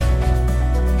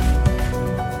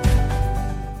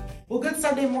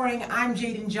Saturday morning. I'm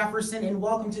Jaden Jefferson, and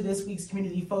welcome to this week's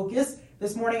Community Focus.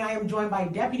 This morning, I am joined by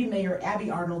Deputy Mayor Abby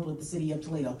Arnold with the City of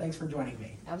Toledo. Thanks for joining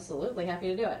me. Absolutely, happy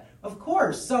to do it. Of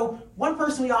course. So, one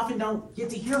person we often don't get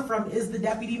to hear from is the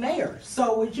Deputy Mayor.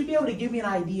 So, would you be able to give me an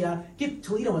idea, give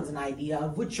Toledoans an idea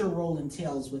of what your role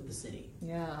entails with the city?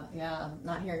 Yeah.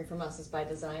 Not hearing from us is by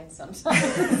design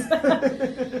sometimes.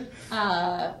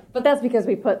 But that's because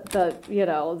we put the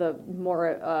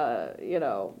more,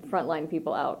 frontline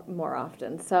people out more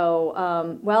often. So,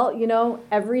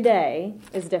 every day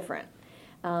is different.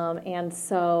 And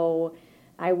so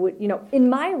I would, in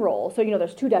my role, so,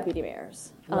 there's two deputy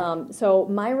mayors. Right. So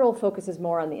my role focuses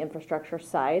more on the infrastructure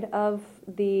side of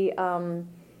the, of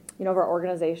our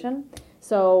organization.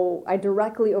 So I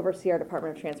directly oversee our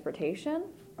Department of Transportation,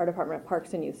 our Department of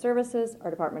Parks and Youth Services,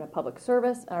 our Department of Public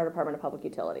Service, and our Department of Public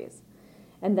Utilities.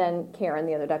 And then Karen,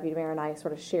 the other deputy mayor, and I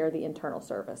sort of share the internal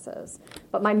services.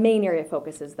 But my main area of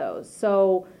focus is those.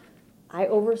 So I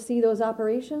oversee those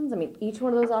operations. I mean, each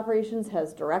one of those operations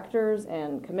has directors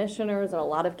and commissioners and a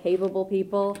lot of capable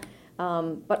people.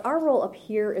 But our role up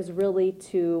here is really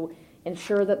to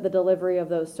ensure that the delivery of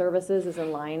those services is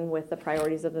in line with the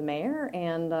priorities of the mayor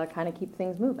and kind of keep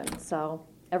things moving. So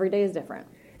every day is different.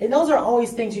 And those are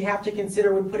always things you have to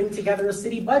consider when putting together a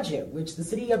city budget, which the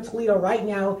City of Toledo right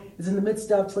now is in the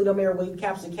midst of. Toledo Mayor Wade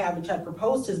Kapston-Kavichuk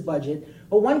proposed his budget,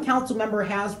 but one council member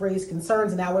has raised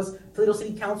concerns, and that was Toledo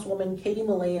City Councilwoman Katie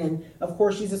Mullane, and of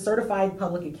course she's a certified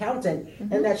public accountant,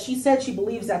 and that she said she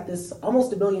believes that this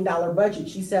almost $1 billion budget,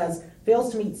 she says,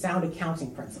 fails to meet sound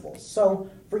accounting principles. So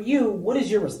for you, what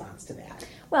is your response to that?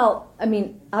 Well, I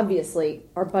mean, obviously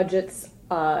our budgets,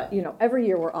 every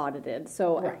year we're audited,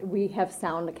 so Right. We have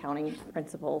sound accounting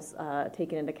principles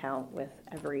taken into account with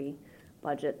every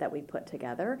budget that we put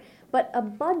together. But a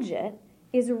budget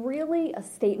is really a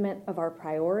statement of our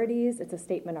priorities, it's a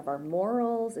statement of our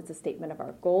morals, it's a statement of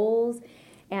our goals,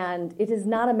 and it is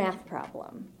not a math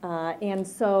problem. And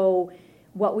so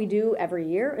what we do every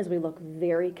year is we look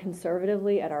very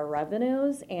conservatively at our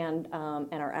revenues and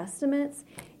our estimates.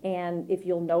 And if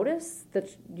you'll notice that,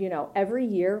 every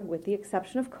year, with the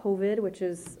exception of COVID, which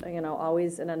is,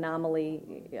 always an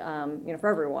anomaly, for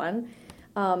everyone,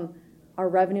 our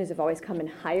revenues have always come in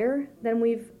higher than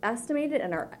we've estimated,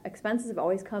 and our expenses have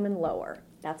always come in lower.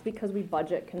 That's because we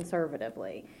budget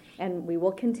conservatively, and we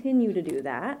will continue to do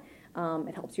that.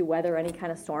 It helps you weather any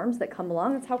kind of storms that come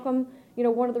along. That's how come,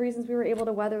 one of the reasons we were able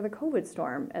to weather the COVID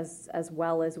storm as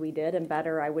well as we did, and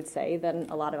better, I would say, than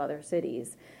a lot of other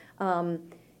cities.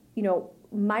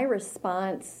 My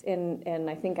response, and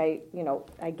I think I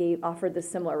offered this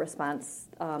similar response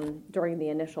during the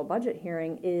initial budget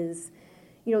hearing, is,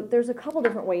 there's a couple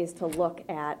different ways to look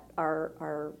at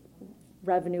our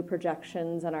revenue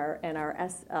projections and our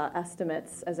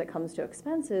estimates as it comes to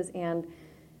expenses. And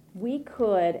we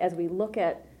could, as we look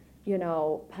at,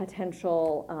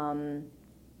 potential,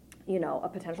 a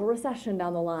potential recession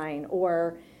down the line,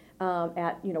 or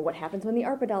at, what happens when the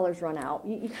ARPA dollars run out,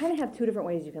 you kind of have two different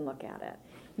ways you can look at it.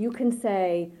 You can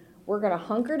say, we're going to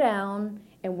hunker down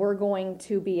and we're going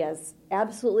to be as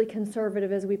absolutely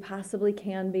conservative as we possibly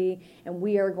can be, and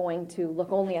we are going to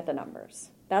look only at the numbers.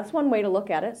 That's one way to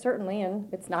look at it, certainly,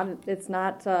 and it's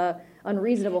not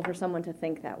unreasonable for someone to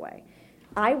think that way.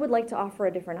 I would like to offer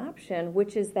a different option,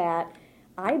 which is that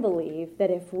I believe that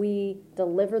if we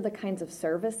deliver the kinds of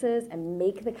services and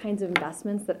make the kinds of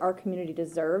investments that our community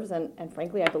deserves, and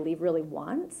frankly I believe really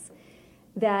wants,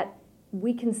 that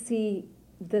we can see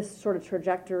this sort of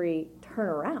trajectory turn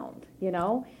around.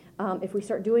 If we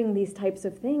start doing these types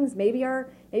of things, maybe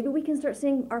we can start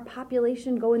seeing our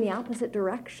population go in the opposite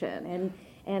direction.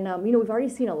 And we've already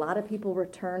seen a lot of people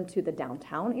return to the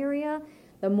downtown area.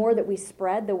 The more that we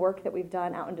spread the work that we've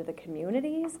done out into the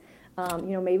communities,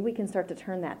 maybe we can start to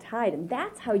turn that tide. And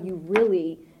that's how you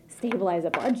really stabilize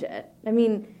a budget. I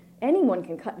mean, anyone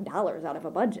can cut dollars out of a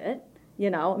budget.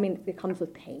 It comes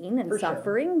with pain and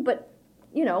suffering, but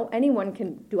anyone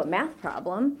can do a math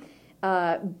problem.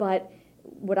 But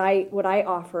what I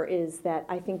offer is that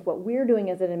I think what we're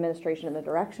doing as an administration, and the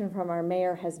direction from our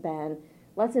mayor has been,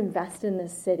 let's invest in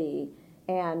this city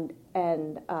and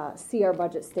see our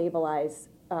budget stabilize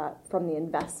from the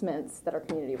investments that our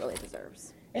community really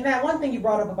deserves. And that one thing you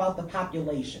brought up about the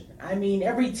population. I mean,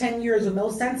 every 10 years when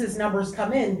those census numbers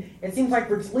come in, it seems like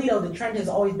for Toledo, the trend has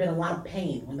always been a lot of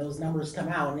pain when those numbers come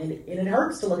out. And it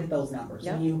hurts to look at those numbers.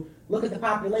 Yep. When you look at the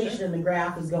population and the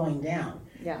graph is going down.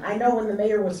 Yeah. I know when the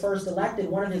mayor was first elected,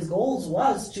 one of his goals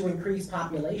was to increase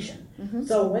population. Mm-hmm.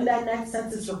 So when that next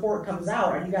census report comes out,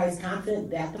 are you guys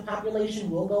confident that the population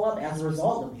will go up as a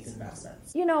result of these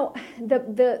investments?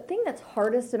 The thing that's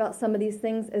hardest about some of these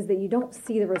things is that you don't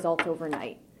see the results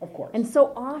overnight. Of course. And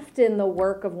so often the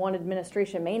work of one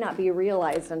administration may not be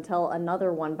realized until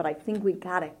another one, but I think we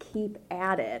got to keep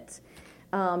at it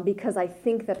because I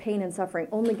think the pain and suffering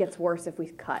only gets worse if we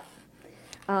cut.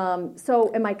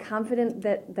 So am I confident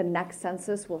that the next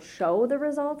census will show the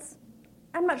results?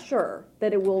 I'm not sure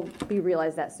that it will be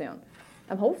realized that soon.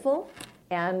 I'm hopeful,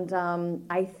 and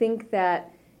I think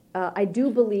that I do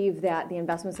believe that the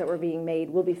investments that were being made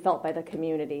will be felt by the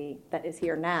community that is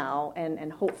here now,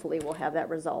 and hopefully we'll have that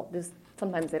result. Just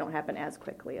sometimes they don't happen as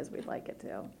quickly as we'd like it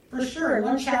to. For sure, and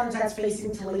one challenge that's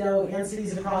facing Toledo and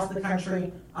cities across the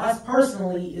country, us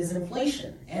personally, is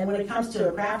inflation. And when it comes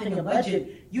to crafting a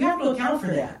budget, you have to account for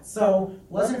that. So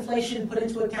was inflation put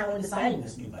into account when deciding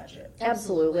this new budget?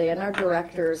 Absolutely, and our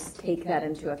directors take that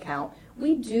into account.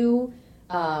 We do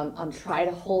try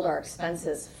to hold our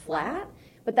expenses flat,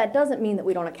 but that doesn't mean that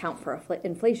we don't account for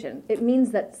inflation. It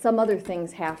means that some other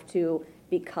things have to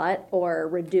be cut or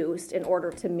reduced in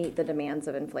order to meet the demands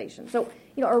of inflation. So,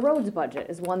 our roads budget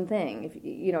is one thing. If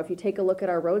you take a look at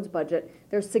our roads budget,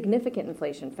 there's significant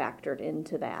inflation factored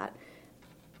into that.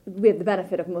 We have the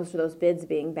benefit of most of those bids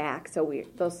being back, so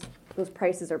those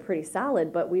prices are pretty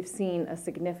solid, but we've seen a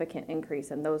significant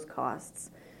increase in those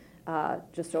costs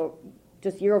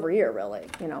just year over year, really,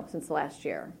 since last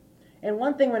year. And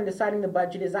one thing when deciding the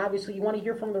budget is obviously you want to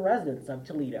hear from the residents of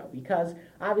Toledo, because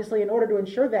obviously in order to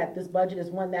ensure that this budget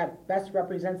is one that best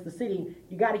represents the city,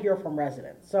 you got to hear from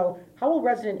residents. So how will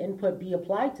resident input be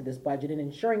applied to this budget in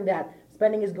ensuring that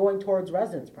spending is going towards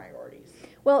residents' priorities?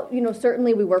 Well,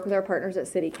 certainly we work with our partners at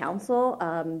City Council.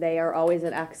 They are always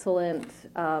an excellent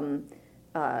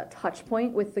touch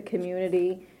point with the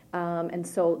community, and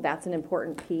so that's an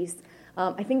important piece.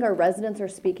 I think our residents are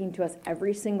speaking to us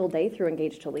every single day through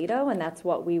Engage Toledo, and that's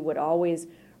what we would always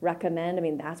recommend. I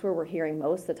mean, that's where we're hearing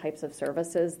most, the types of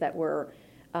services that were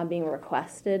being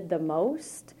requested the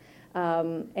most.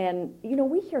 And,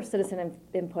 we hear citizen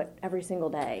input every single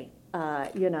day,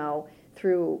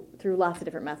 through lots of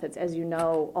different methods. As you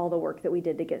know, all the work that we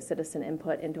did to get citizen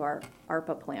input into our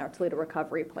ARPA plan, our Toledo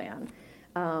Recovery Plan.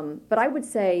 But I would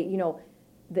say,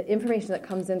 the information that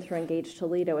comes in through Engage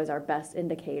Toledo is our best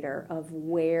indicator of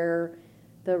where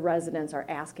the residents are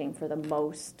asking for the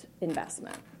most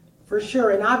investment. For sure,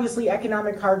 and obviously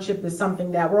economic hardship is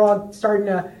something that we're all starting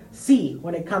to see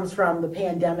when it comes from the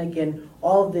pandemic and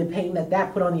all of the pain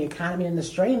that put on the economy and the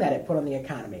strain that it put on the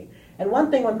economy. And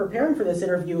one thing when preparing for this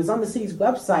interview is on the city's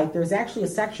website, there's actually a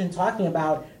section talking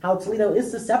about how Toledo is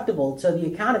susceptible to the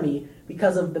economy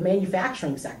because of the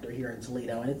manufacturing sector here in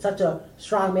Toledo. And it's such a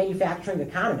strong manufacturing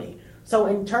economy. So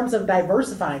in terms of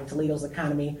diversifying Toledo's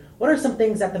economy, what are some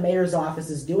things that the mayor's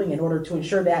office is doing in order to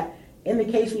ensure that in the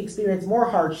case we experience more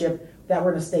hardship, that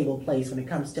we're in a stable place when it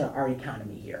comes to our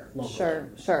economy here locally?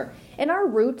 Sure. And our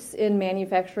roots in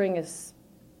manufacturing is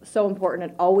so important.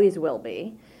 It always will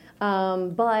be.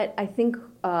 But I think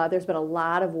there's been a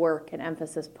lot of work and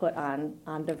emphasis put on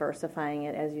diversifying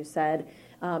it, as you said.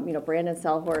 Brandon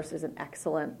Selhorst is an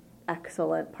excellent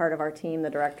part of our team, the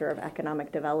Director of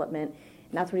Economic Development,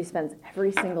 and that's what he spends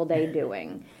every single day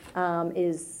doing. And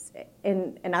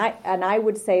I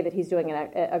would say that he's doing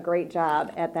a great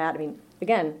job at that. I mean,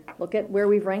 again, look at where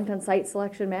we've ranked on Site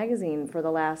Selection Magazine for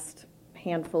the last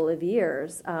handful of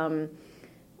years.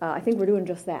 I think we're doing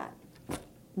just that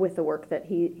with the work that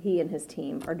he and his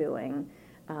team are doing.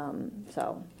 And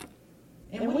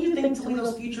what do you think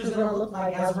Toledo's future is going to look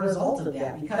like as a result of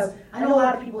that? Because I know a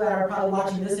lot of people that are probably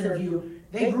watching this interview,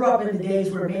 they grew up in the days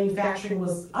where manufacturing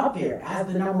was up there as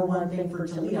the number one thing for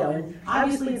Toledo. And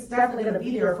obviously it's definitely going to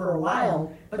be there for a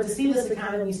while, but to see this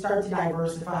economy start to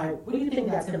diversify, what do you think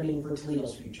that's going to mean for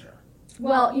Toledo's future?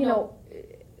 Well,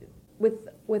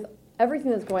 with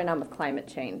everything that's going on with climate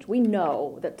change, we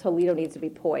know that Toledo needs to be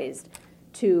poised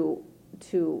to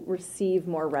receive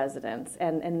more residents,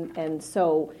 and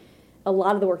so a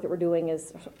lot of the work that we're doing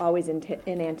is always in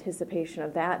anticipation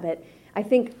of that. But I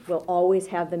think we'll always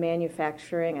have the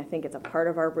manufacturing. I think it's a part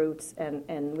of our roots,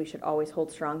 and we should always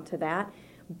hold strong to that.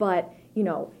 But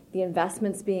the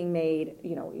investments being made,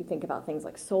 you think about things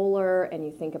like solar, and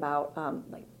you think about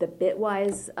like the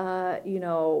Bitwise,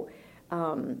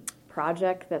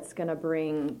 project that's going to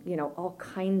bring, all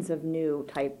kinds of new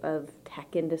type of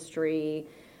tech industry.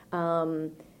 I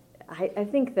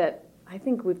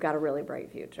think we've got a really bright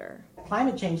future.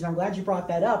 Climate change, and I'm glad you brought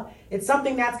that up. It's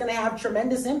something that's going to have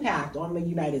tremendous impact on the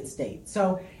United States.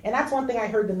 So, and that's one thing I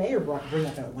heard the mayor bring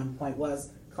up at one point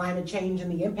was climate change and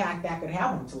the impact that could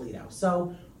have on Toledo.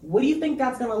 So what do you think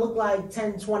that's going to look like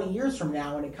 10, 20 years from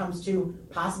now when it comes to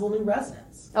possible new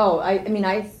residents? Oh, I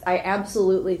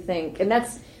absolutely think, and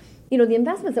that's, the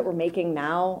investments that we're making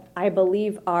now, I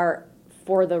believe are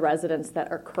for the residents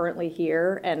that are currently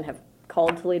here and have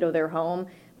called Toledo their home,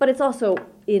 but it's also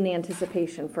in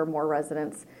anticipation for more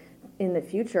residents in the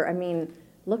future. I mean,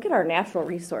 look at our natural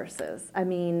resources. I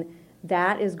mean,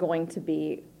 that's going to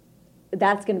be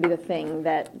the thing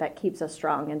that keeps us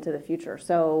strong into the future.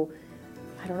 So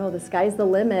I don't know, the sky's the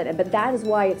limit, but that is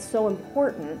why it's so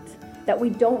important that we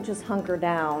don't just hunker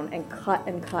down and cut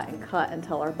and cut and cut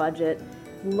until our budget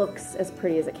looks as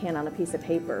pretty as it can on a piece of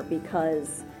paper,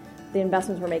 because the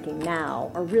investments we're making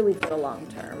now are really for the long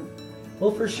term. Well,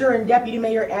 for sure. And Deputy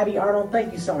Mayor Abby Arnold,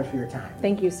 thank you so much for your time.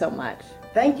 Thank you so much.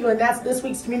 Thank you. And that's this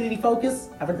week's Community Focus.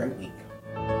 Have a great week.